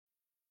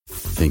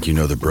Think you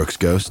know the Brooks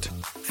Ghost?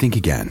 Think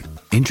again.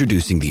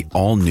 Introducing the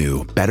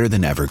all-new,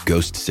 better-than-ever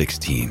Ghost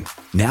 16.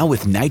 Now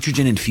with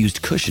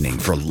nitrogen-infused cushioning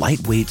for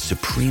lightweight,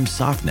 supreme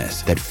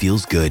softness that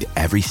feels good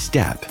every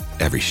step,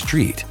 every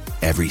street,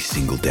 every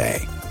single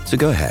day. So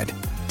go ahead,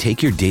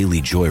 take your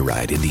daily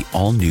joyride in the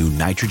all-new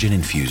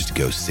nitrogen-infused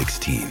Ghost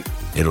 16.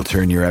 It'll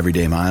turn your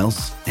everyday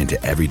miles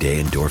into everyday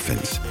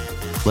endorphins.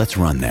 Let's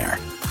run there.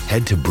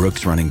 Head to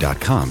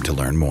brooksrunning.com to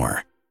learn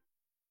more.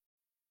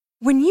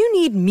 When you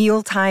need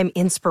mealtime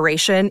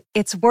inspiration,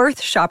 it's worth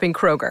shopping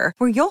Kroger,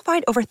 where you'll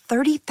find over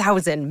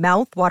 30,000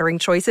 mouth-watering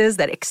choices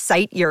that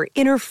excite your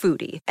inner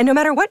foodie. And no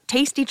matter what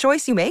tasty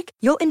choice you make,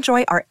 you'll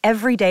enjoy our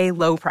everyday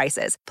low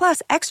prices,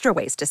 plus extra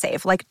ways to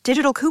save, like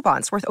digital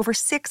coupons worth over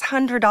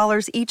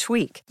 $600 each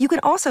week. You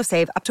can also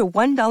save up to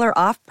 $1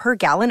 off per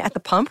gallon at the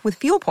pump with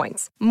fuel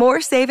points.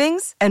 More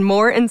savings and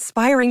more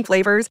inspiring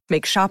flavors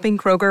make shopping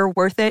Kroger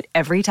worth it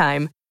every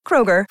time.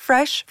 Kroger,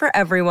 fresh for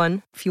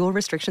everyone. Fuel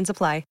restrictions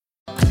apply.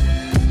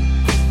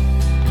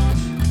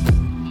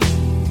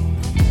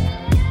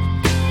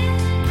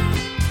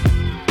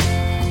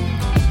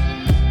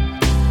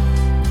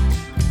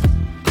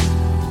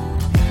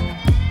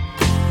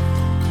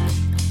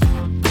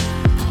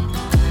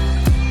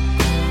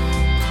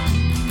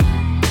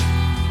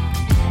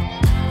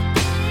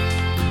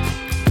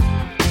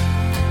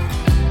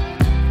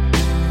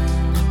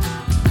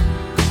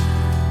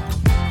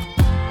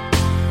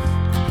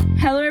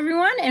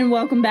 And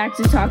welcome back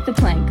to Talk the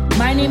Plank.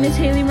 My name is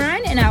Haley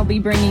Ryan, and I'll be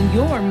bringing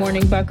your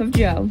Morning Buc of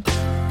Joe.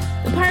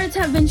 The Pirates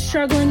have been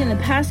struggling in the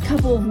past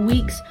couple of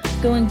weeks,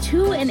 going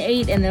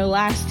 2-8 in their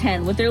last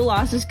 10, with their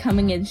losses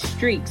coming in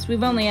streaks.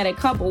 We've only had a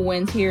couple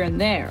wins here and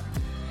there.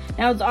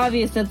 Now, it's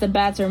obvious that the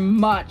bats are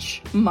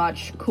much,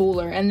 much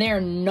cooler, and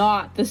they're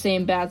not the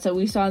same bats that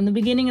we saw in the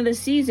beginning of the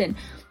season.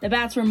 The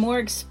bats were more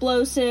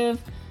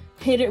explosive,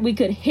 we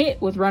could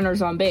hit with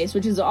runners on base,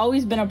 which has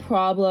always been a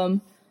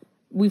problem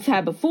we've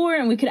had before,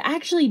 and we could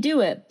actually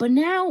do it, but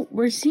now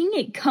we're seeing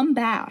it come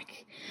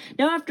back.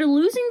 Now, after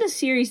losing the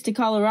series to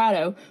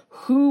Colorado,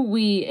 who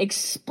we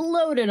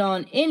exploded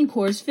on in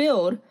Coors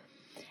Field,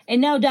 and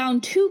now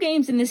down 2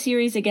 games in the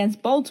series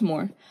against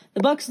Baltimore,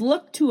 the Bucs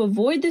look to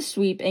avoid the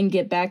sweep and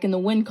get back in the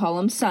win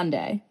column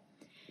Sunday.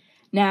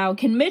 Now,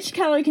 can Mitch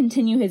Keller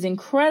continue his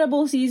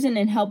incredible season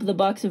and help the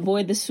Bucs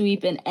avoid the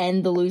sweep and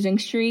end the losing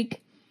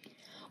streak?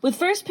 With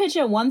first pitch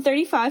at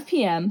 1:35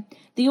 p.m.,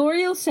 the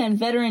Orioles sent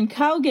veteran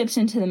Kyle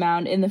Gibson to the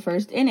mound in the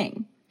first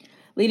inning.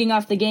 Leading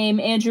off the game,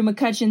 Andrew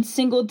McCutchen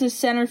singled to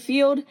center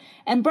field,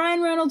 and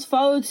Brian Reynolds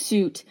followed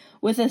suit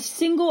with a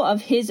single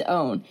of his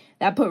own.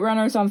 That put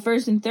runners on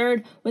first and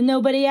third with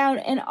nobody out,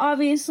 and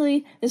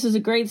obviously, this was a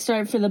great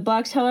start for the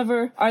Bucs.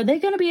 However, are they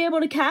going to be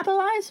able to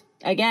capitalize?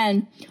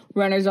 Again,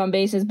 runners on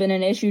base has been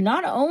an issue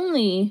not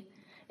only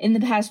in the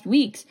past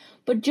weeks,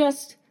 but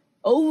just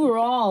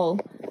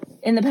overall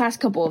in the past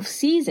couple of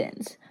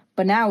seasons.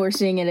 But now we're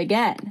seeing it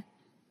again.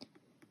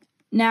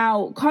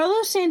 Now,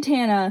 Carlos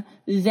Santana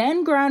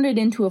then grounded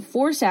into a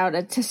force out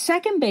to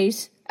second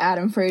base.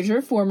 Adam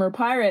Frazier, former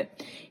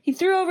Pirate, he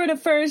threw over to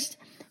first.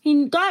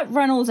 He got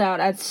Reynolds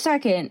out at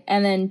second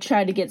and then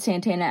tried to get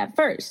Santana at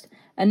first.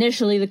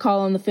 Initially, the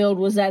call on the field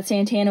was that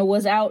Santana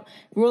was out,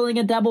 ruling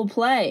a double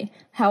play.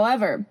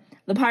 However,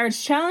 the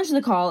Pirates challenged the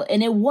call,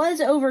 and it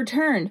was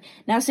overturned.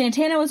 Now,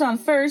 Santana was on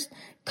first.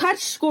 Kutch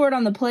scored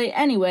on the play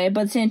anyway,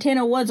 but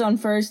Santana was on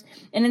first,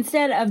 and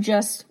instead of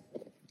just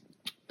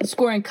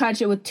scoring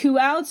Kutch with 2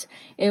 outs,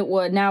 it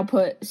would now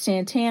put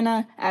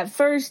Santana at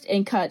first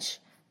and Kutch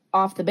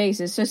off the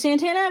bases. So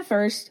Santana at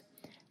first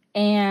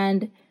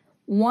and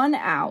 1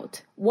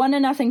 out.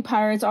 1-0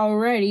 Pirates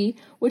already,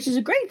 which is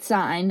a great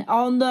sign.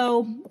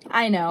 Although,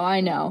 I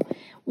know.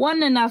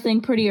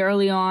 1-0 pretty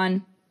early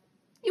on.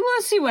 You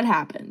want to see what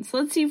happens.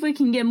 Let's see if we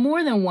can get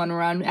more than 1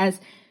 run, as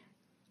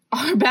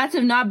our bats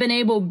have not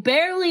been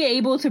barely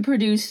able to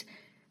produce.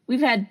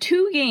 We've had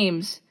 2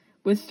 games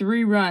with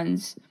 3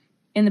 runs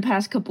in the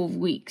past couple of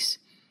weeks.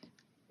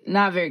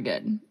 Not very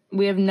good.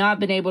 We have not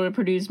been able to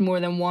produce more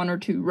than 1 or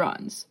 2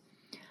 runs.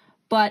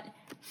 But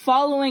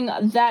following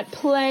that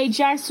play,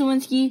 Jack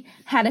Suwinski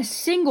had a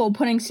single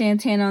putting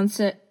Santana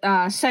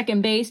on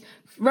second base.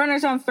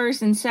 Runners on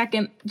first and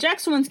second. Jack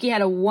Suwinski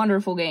had a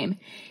wonderful game.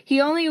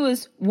 He only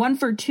was 1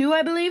 for 2,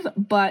 I believe,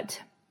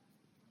 but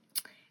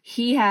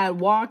he had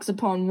walks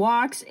upon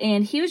walks,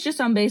 and he was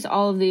just on base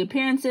all of the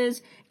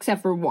appearances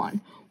except for 1,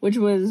 which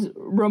was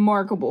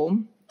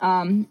remarkable.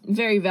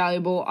 Very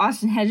valuable.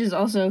 Austin Hedges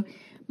also,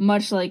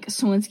 much like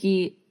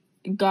Suwinski,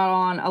 got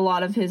on a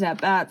lot of his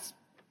at-bats,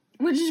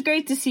 which is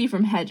great to see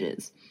from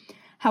Hedges.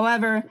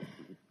 However,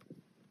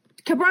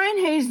 Brian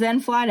Hayes then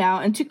flied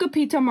out, and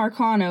Tucupita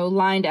Marcano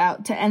lined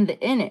out to end the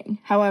inning.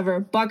 However,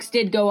 Bucs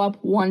did go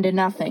up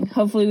 1-0.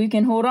 Hopefully we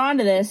can hold on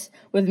to this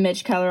with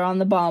Mitch Keller on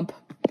the bump.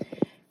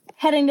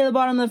 Heading to the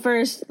bottom of the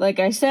first, like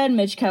I said,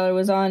 Mitch Keller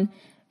was on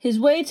his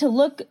way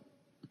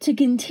to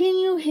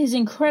continue his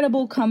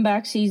incredible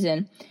comeback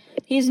season.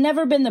 He's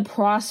never been the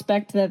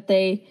prospect that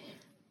they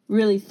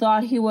really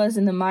thought he was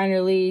in the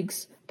minor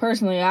leagues.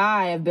 Personally,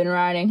 I have been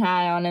riding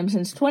high on him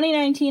since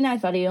 2019. I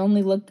thought he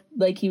only looked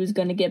like he was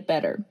going to get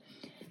better.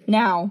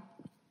 Now,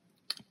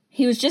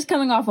 he was just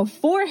coming off a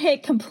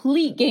 4-hit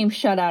complete game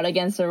shutout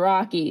against the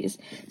Rockies.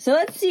 So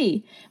let's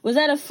see, was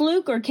that a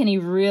fluke or can he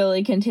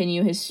really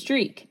continue his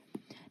streak?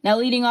 Now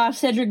leading off,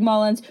 Cedric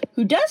Mullins,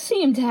 who does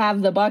seem to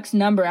have the Bucs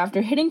number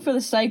after hitting for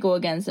the cycle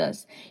against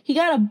us. He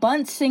got a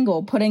bunt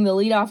single, putting the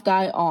leadoff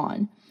guy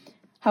on.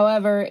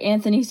 However,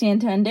 Anthony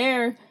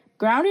Santander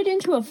grounded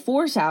into a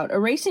force out,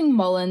 erasing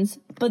Mullins,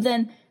 but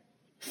then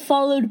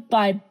followed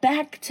by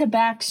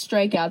back-to-back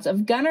strikeouts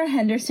of Gunnar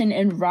Henderson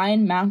and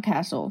Ryan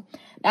Mountcastle.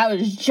 That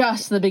was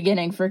just the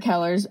beginning for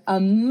Keller's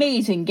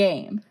amazing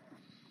game.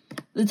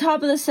 The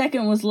top of the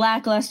second was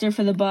lackluster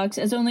for the Bucs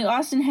as only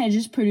Austin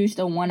Hedges produced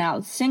a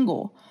 1-out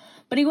single,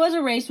 but he was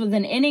erased with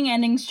an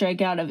inning-ending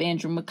strikeout of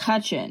Andrew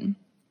McCutchen.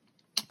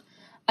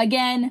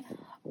 Again,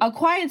 a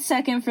quiet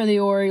second for the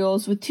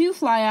Orioles with 2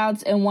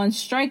 flyouts and 1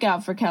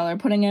 strikeout for Keller,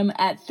 putting him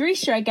at 3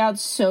 strikeouts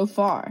so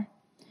far.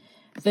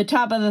 The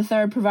top of the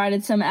third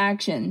provided some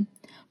action.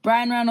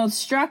 Brian Reynolds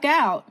struck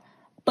out,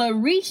 but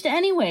reached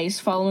anyways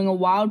following a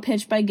wild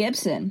pitch by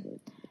Gibson.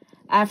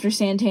 After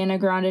Santana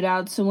grounded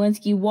out,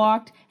 Sawinski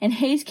walked, and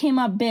Hayes came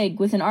up big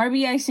with an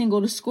RBI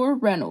single to score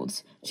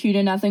Reynolds,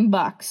 2-0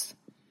 Bucs.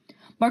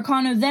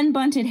 Marcano then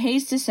bunted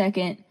Hayes to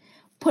second,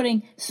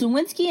 putting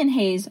Sawinski and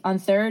Hayes on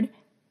third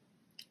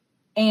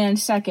and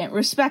second,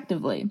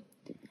 respectively.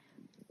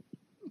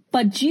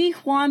 But Ji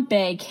Hwan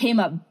Bae came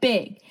up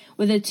big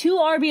with a 2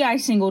 RBI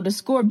single to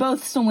score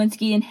both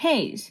Sawinski and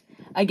Hayes.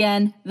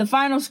 Again, the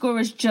final score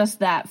was just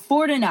that,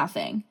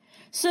 4-0.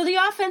 So the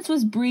offense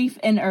was brief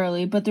and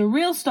early, but the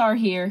real star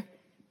here,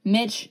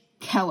 Mitch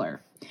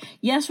Keller.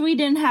 Yes, we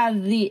didn't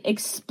have the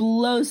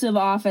explosive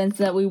offense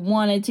that we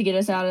wanted to get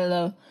us out of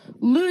the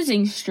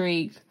losing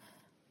streak,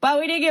 but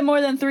we did get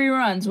more than 3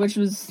 runs, which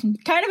was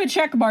kind of a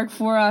check mark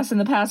for us in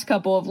the past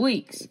couple of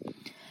weeks.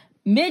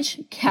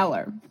 Mitch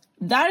Keller.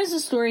 That is the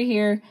story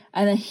here,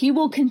 and he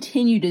will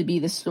continue to be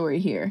the story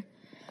here.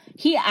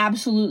 He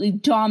absolutely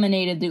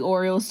dominated the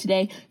Orioles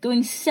today,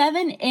 going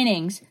 7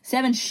 innings,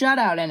 7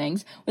 shutout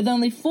innings, with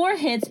only 4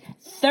 hits,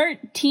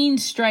 13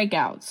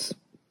 strikeouts.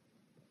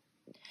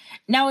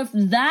 Now, if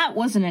that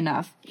wasn't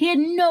enough, he had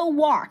no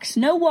walks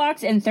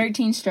and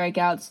 13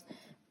 strikeouts.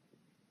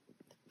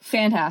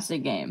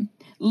 Fantastic game.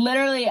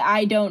 Literally,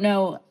 I don't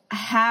know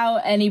how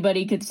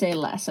anybody could say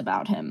less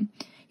about him.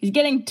 He's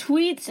getting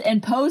tweets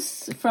and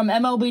posts from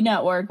MLB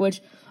Network,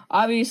 which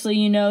obviously,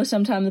 you know,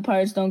 sometimes the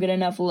Pirates don't get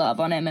enough love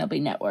on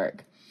MLB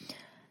Network.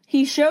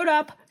 He showed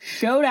up,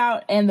 showed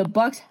out, and the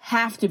Bucs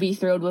have to be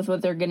thrilled with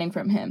what they're getting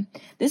from him.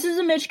 This is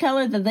a Mitch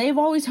Keller that they've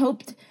always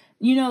hoped,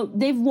 you know,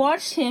 they've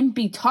watched him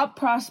be top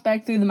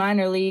prospect through the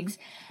minor leagues,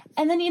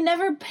 and then he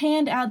never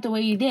panned out the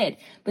way he did.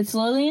 But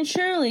slowly and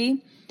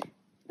surely,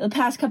 the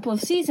past couple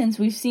of seasons,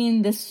 we've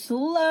seen this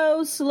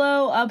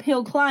slow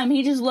uphill climb.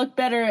 He just looked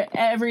better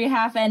every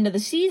half end of the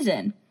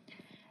season.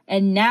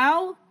 And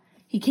now,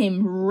 he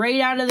came right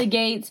out of the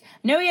gates.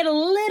 I know he had a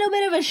little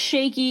bit of a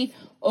shaky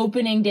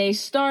opening day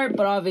start,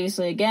 but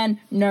obviously, again,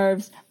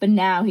 nerves. But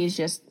now he's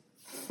just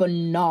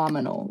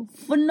phenomenal.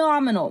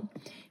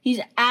 He's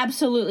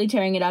absolutely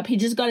tearing it up. He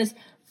just got his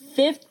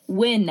 5th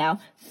win now.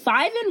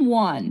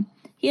 5-1.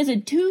 He has a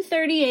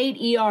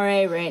 2.38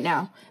 ERA right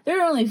now.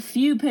 There are only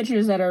few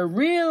pitchers that are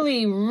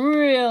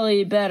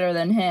really better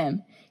than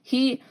him.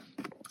 His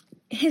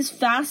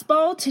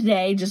fastball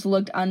today just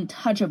looked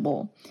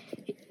untouchable.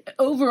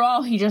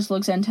 Overall, he just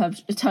looks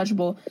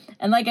untouchable.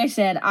 And like I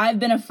said, I've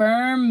been a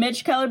firm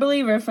Mitch Keller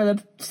believer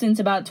since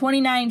about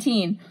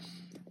 2019.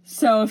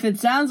 So if it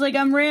sounds like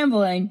I'm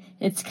rambling,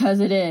 it's because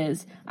it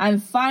is. I'm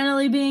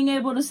finally being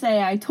able to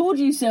say I told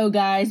you so,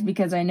 guys,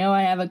 because I know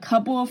I have a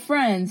couple of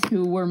friends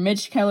who were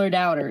Mitch Keller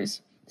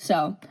doubters.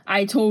 So,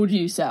 I told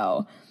you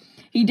so.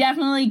 He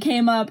definitely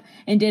came up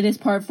and did his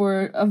part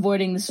for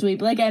avoiding the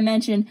sweep. Like I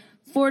mentioned,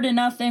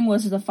 4-0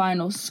 was the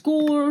final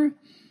score.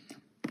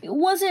 It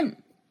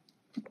wasn't,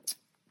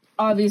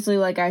 obviously,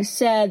 like I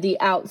said, the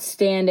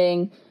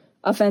outstanding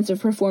offensive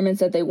performance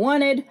that they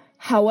wanted.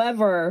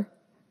 However,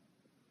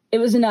 it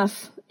was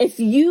enough. If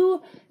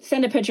you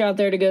send a pitcher out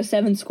there to go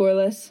 7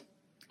 scoreless,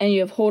 and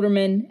you have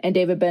Holderman and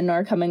David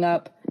Bednar coming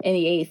up in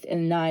the 8th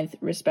and 9th,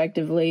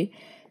 respectively,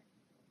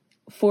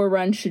 4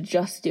 runs should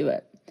just do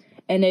it.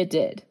 And it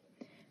did.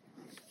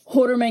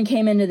 Holderman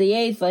came into the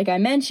 8th, like I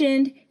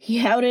mentioned. He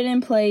held it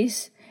in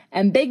place.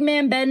 And big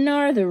man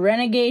Bednar, the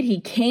renegade, he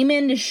came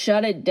in to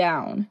shut it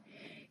down.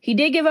 He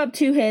did give up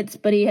 2 hits,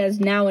 but he has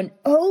now an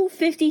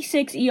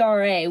 0.56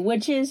 ERA,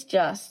 which is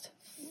just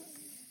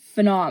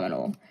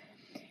phenomenal.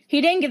 He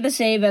didn't get the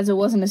save as it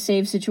wasn't a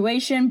save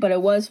situation, but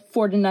it was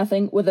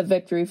 4-0 with a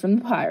victory from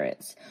the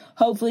Pirates.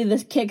 Hopefully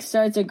this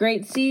kickstarts a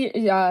great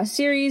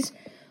series.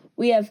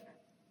 We have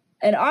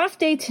an off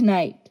day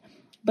tonight,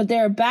 but they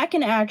are back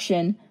in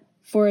action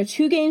for a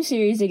 2-game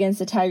series against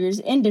the Tigers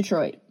in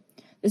Detroit.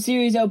 The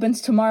series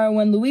opens tomorrow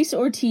when Luis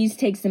Ortiz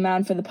takes the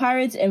mound for the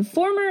Pirates and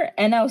former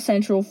NL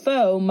Central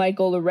foe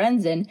Michael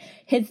Lorenzen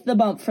hits the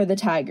bump for the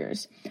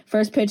Tigers.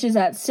 First pitch is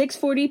at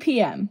 6:40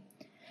 p.m.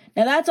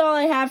 Now that's all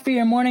I have for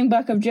your Morning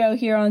Buc of Joe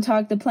here on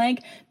Talk the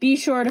Plank. Be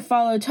sure to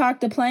follow Talk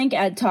the Plank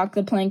at Talk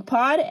the Plank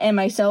Pod and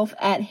myself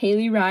at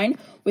Haley Ryan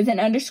with an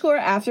 _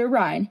 after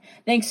Ryan.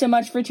 Thanks so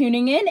much for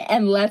tuning in,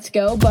 and let's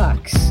go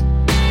Bucks!